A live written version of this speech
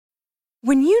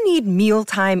When you need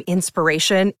mealtime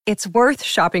inspiration, it's worth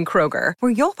shopping Kroger,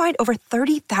 where you'll find over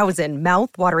 30,000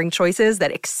 mouth-watering choices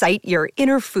that excite your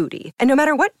inner foodie. And no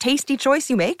matter what tasty choice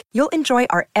you make, you'll enjoy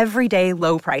our everyday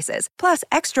low prices, plus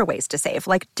extra ways to save,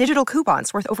 like digital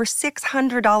coupons worth over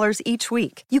 $600 each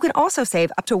week. You can also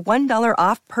save up to $1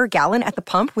 off per gallon at the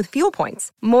pump with fuel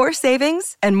points. More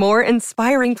savings and more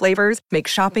inspiring flavors make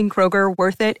shopping Kroger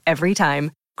worth it every time.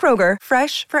 Kroger,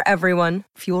 fresh for everyone.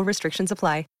 Fuel restrictions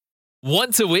apply.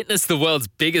 Want to witness the world's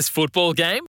biggest football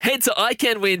game? Head to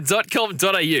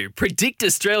iCanWin.com.au, predict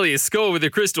Australia's score with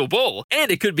a crystal ball, and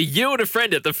it could be you and a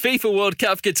friend at the FIFA World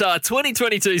Cup Qatar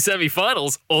 2022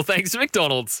 semi-finals, all thanks to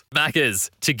McDonald's. Maccas,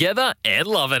 together and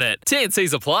loving it.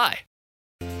 TNCs apply.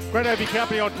 Great to have your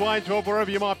company on Dwayne's World,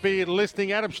 wherever you might be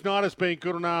listening. Adam Schneider's been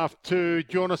good enough to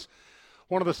join us,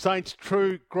 one of the Saints'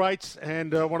 true greats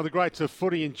and one of the greats of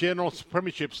footy in general,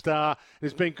 premiership star,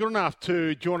 has been good enough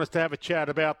to join us to have a chat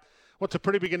about what's a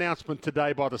pretty big announcement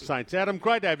today by the Saints. Adam,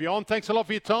 great to have you on. Thanks a lot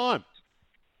for your time.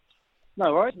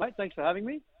 No worries, mate. Thanks for having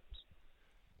me.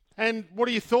 And what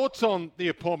are your thoughts on the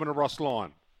appointment of Ross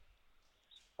Lyon?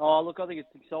 Oh, look, I think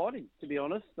it's exciting, to be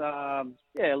honest.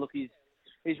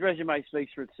 His resume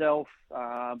speaks for itself,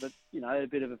 but, a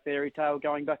bit of a fairy tale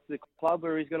going back to the club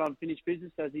where he's got unfinished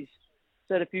business, as he's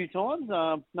said a few times.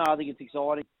 I think it's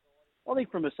exciting. I think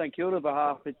from a St Kilda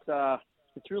behalf,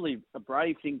 it's really a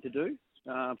brave thing to do.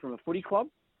 From a footy club,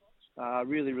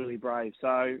 really, really brave. So,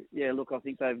 I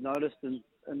think they've noticed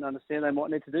and understand they might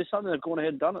need to do something. They've gone ahead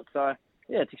and done it. So,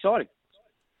 it's exciting.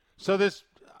 So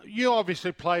you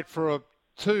obviously played for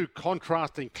two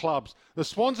contrasting clubs. The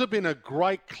Swans have been a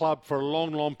great club for a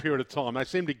long, long period of time. They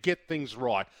seem to get things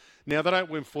right. Now, they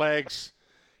don't win flags,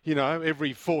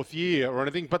 every fourth year or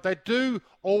anything, but they do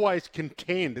always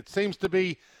contend. It seems to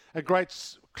be a great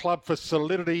club for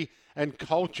solidity and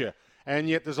culture. And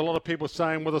yet there's a lot of people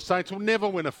saying, well, the Saints will never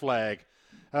win a flag.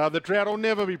 The drought will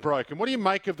never be broken. What do you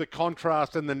make of the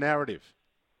contrast and the narrative?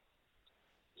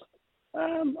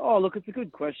 It's a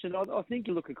good question. I think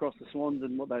you look across the Swans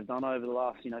and what they've done over the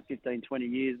last, 15, 20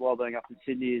 years while being up in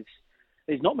Sydney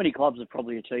is not many clubs have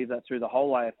probably achieved that through the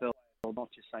whole AFL, not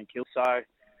just St Kilda. So,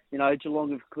 Geelong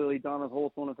have clearly done it.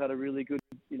 Hawthorn have had a really good,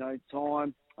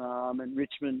 time, and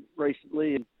Richmond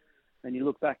recently. And you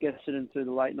look back Essendon through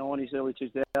the late 90s, early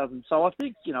 2000s. So I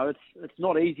think, it's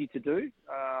not easy to do.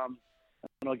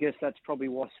 And I guess that's probably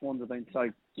why Swans have been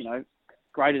so,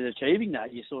 great at achieving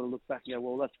that. You sort of look back and go,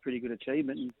 well, that's a pretty good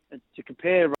achievement. And to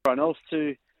compare everyone else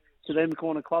to them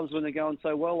corner clubs when they're going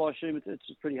so well, I assume it's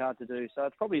pretty hard to do. So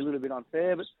it's probably a little bit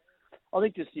unfair. But I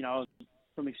think just,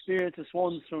 from experience of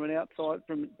Swans from an outside,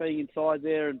 from being inside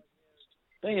there and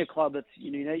being a club that's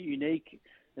unique,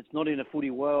 it's not in a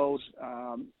footy world.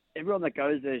 Everyone that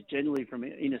goes there is generally from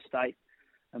interstate,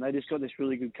 and they just got this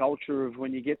really good culture of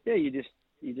when you get there, you just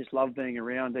love being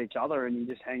around each other and you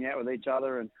just hang out with each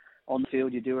other, and on the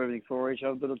field you do everything for each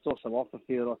other, but it's also off the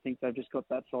field. I think they've just got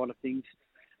that side of things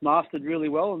mastered really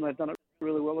well, and they've done it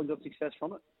really well and got success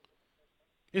from it.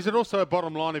 Is it also a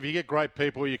bottom line, if you get great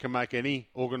people, you can make any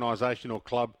organisation or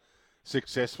club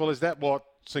successful? Is that what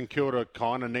St Kilda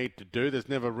kind of need to do? There's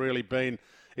never really been,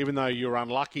 even though you're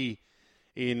unlucky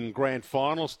in grand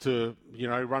finals to,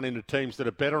 run into teams that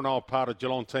are better, and I'm part of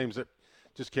Geelong teams that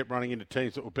just kept running into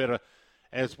teams that were better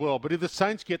as well. But if the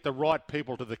Saints get the right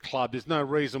people to the club, there's no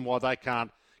reason why they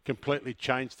can't completely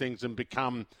change things and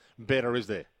become better, is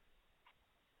there?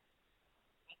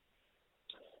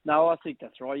 No, I think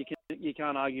that's right. You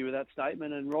can't argue with that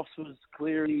statement. And Ross was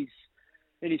clear in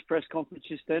his press conference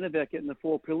just then about getting the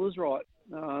four pillars right.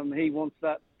 He wants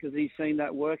that because he's seen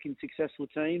that work in successful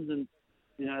teams, and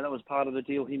that was part of the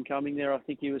deal, him coming there, I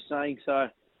think he was saying. So,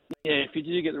 if you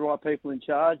do get the right people in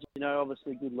charge,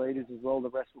 obviously good leaders as well, the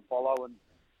rest will follow,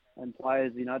 and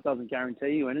players, it doesn't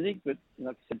guarantee you anything, but,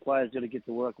 like I said, players got to get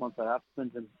to work once that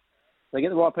happens, and they get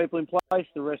the right people in place,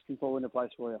 the rest can fall into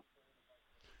place for you.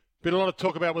 Been a lot of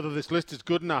talk about whether this list is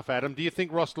good enough, Adam. Do you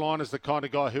think Ross Lyon is the kind of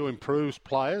guy who improves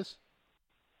players?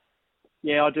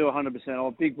 Yeah, I do 100%. I'm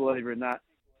a big believer in that.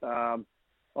 I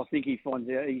think he finds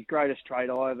out his greatest trait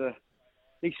I ever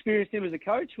experienced him as a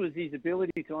coach was his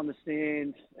ability to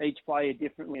understand each player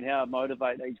differently and how to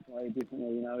motivate each player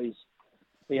differently.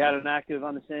 He had a knack of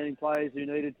understanding players who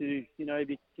needed to,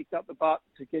 be kicked up the butt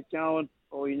to get going,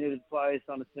 or he needed players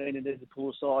to understand and needed to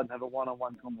pull aside and have a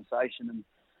one-on-one conversation.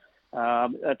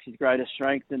 And that's his greatest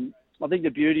strength. And I think the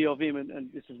beauty of him,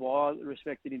 and this is why I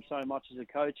respected him so much as a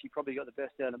coach, he probably got the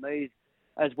best out of me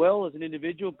as well as an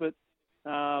individual, but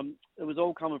it was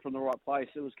all coming from the right place.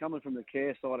 It was coming from the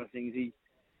care side of things.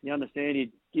 You understand,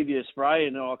 he'd give you a spray,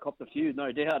 and I copped a few,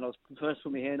 no doubt. I was the first to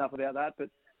put my hand up about that, but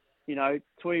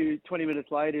 20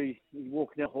 minutes later, he's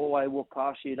walking down the hallway, walk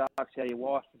past you, he'd ask how your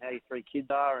wife and how your 3 kids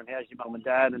are and how's your mum and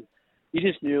dad, and you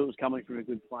just knew it was coming from a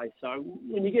good place. So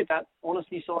when you get that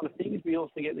honesty side of things, we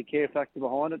also get the care factor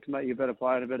behind it to make you a better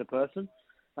player and a better person.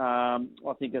 I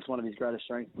think that's one of his greatest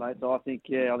strengths, mate. So I think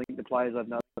the players have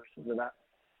no questions of that.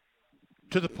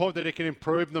 To the point that it can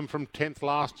improve them from 10th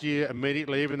last year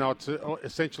immediately, even though it's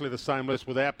essentially the same list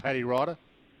without Paddy Ryder?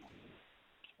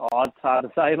 Oh, it's hard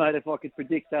to say, mate. If I could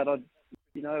predict that, I'd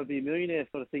be a millionaire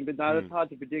sort of thing. But no, that's hard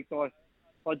to predict.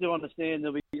 I do understand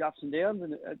there'll be ups and downs,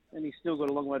 and he's still got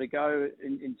a long way to go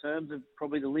in terms of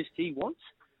probably the list he wants.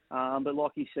 But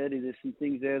like he said, there's some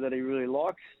things there that he really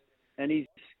likes, and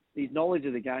his knowledge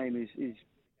of the game is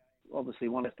obviously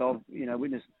one that I've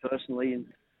witnessed personally and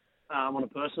on a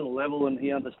personal level, and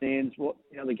he understands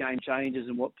how the game changes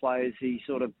and what players the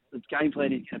game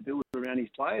plan he can build around his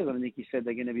players. I think he said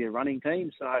they're going to be a running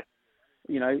team, so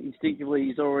instinctively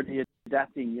he's already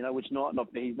adapting. Which might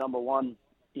not be his number one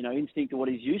instinct to what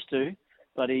he's used to,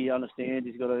 but he understands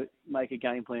he's got to make a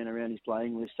game plan around his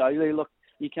playing list. So look,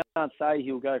 you can't say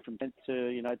he'll go from 10th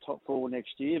to top 4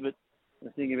 next year, but the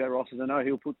thing about Ross is I know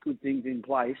he'll put good things in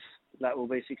place that will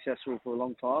be successful for a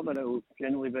long time, and it will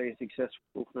generally be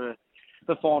successful for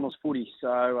finals footy.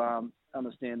 So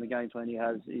understand the game plan he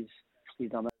has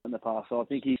he's done that in the past. So I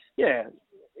think he's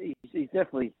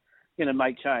definitely going to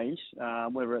make change.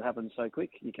 Whether it happens so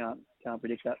quick, you can't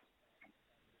predict that.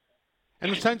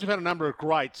 And the Saints have had a number of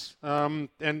greats, and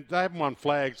they haven't won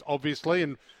flags, obviously,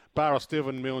 and Barrow,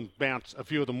 Steven, Milne, Bounce, a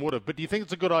few of them would have. But do you think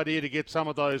it's a good idea to get some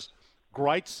of those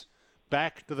greats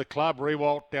back to the club?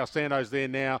 Riewoldt, D'Alessando's there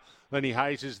now, Lenny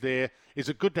Hayes is there. Is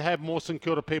it good to have more St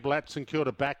Kilda people at St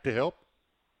Kilda back to help?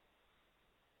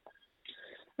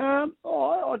 I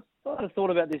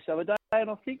thought about this the other day, and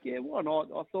I think, why not?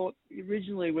 I thought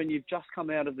originally when you've just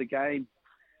come out of the game,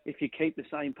 if you keep the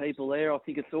same people there, I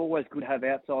think it's always good to have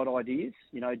outside ideas,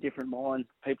 different minds.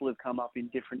 People have come up in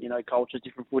different, cultures,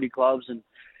 different footy clubs, and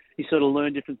you sort of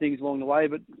learn different things along the way.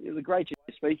 But the great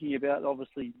you're speaking about,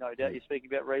 obviously, no doubt you're speaking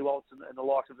about Riewoldt and the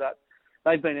likes of that.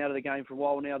 They've been out of the game for a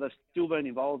while now. They've still been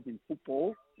involved in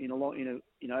football in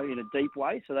a deep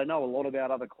way, so they know a lot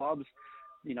about other clubs.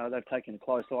 They've taken a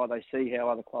close eye. They see how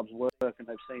other clubs work, and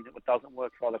they've seen that what doesn't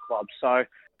work for other clubs. So,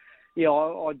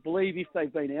 I believe if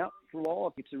they've been out for a while,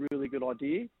 I think it's a really good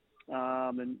idea.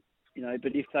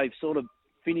 But if they've sort of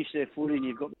finished their footing and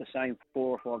you've got the same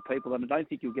 4 or 5 people, then I don't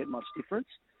think you'll get much difference.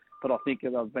 But I think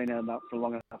that they've been out enough for a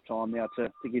long enough time now to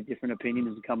give different opinions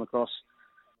and come across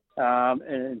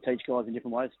and teach guys in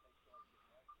different ways.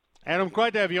 Adam,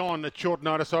 great to have you on at short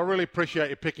notice. I really appreciate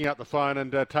you picking up the phone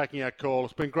and taking our call.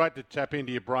 It's been great to tap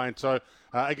into your brain. So,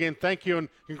 again, thank you and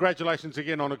congratulations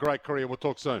again on a great career. We'll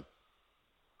talk soon.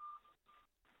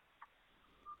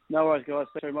 No worries, guys.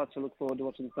 Thanks very much. I look forward to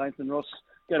watching the Saints and Ross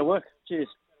go to work. Cheers.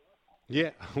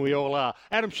 Yeah, we all are.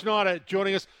 Adam Schneider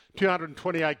joining us.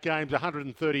 228 games,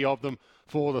 130 of them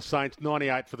for the Saints,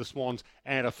 98 for the Swans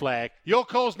and a flag. Your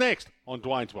call's next on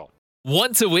Dwayne's World.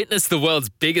 Want to witness the world's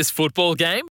biggest football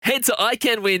game? Head to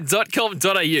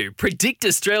iCanWin.com.au, predict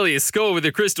Australia's score with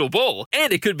a crystal ball,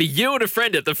 and it could be you and a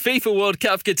friend at the FIFA World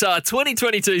Cup Qatar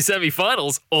 2022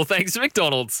 semi-finals, all thanks to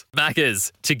McDonald's.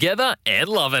 Maccas, together and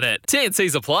loving it.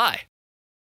 TNCs apply.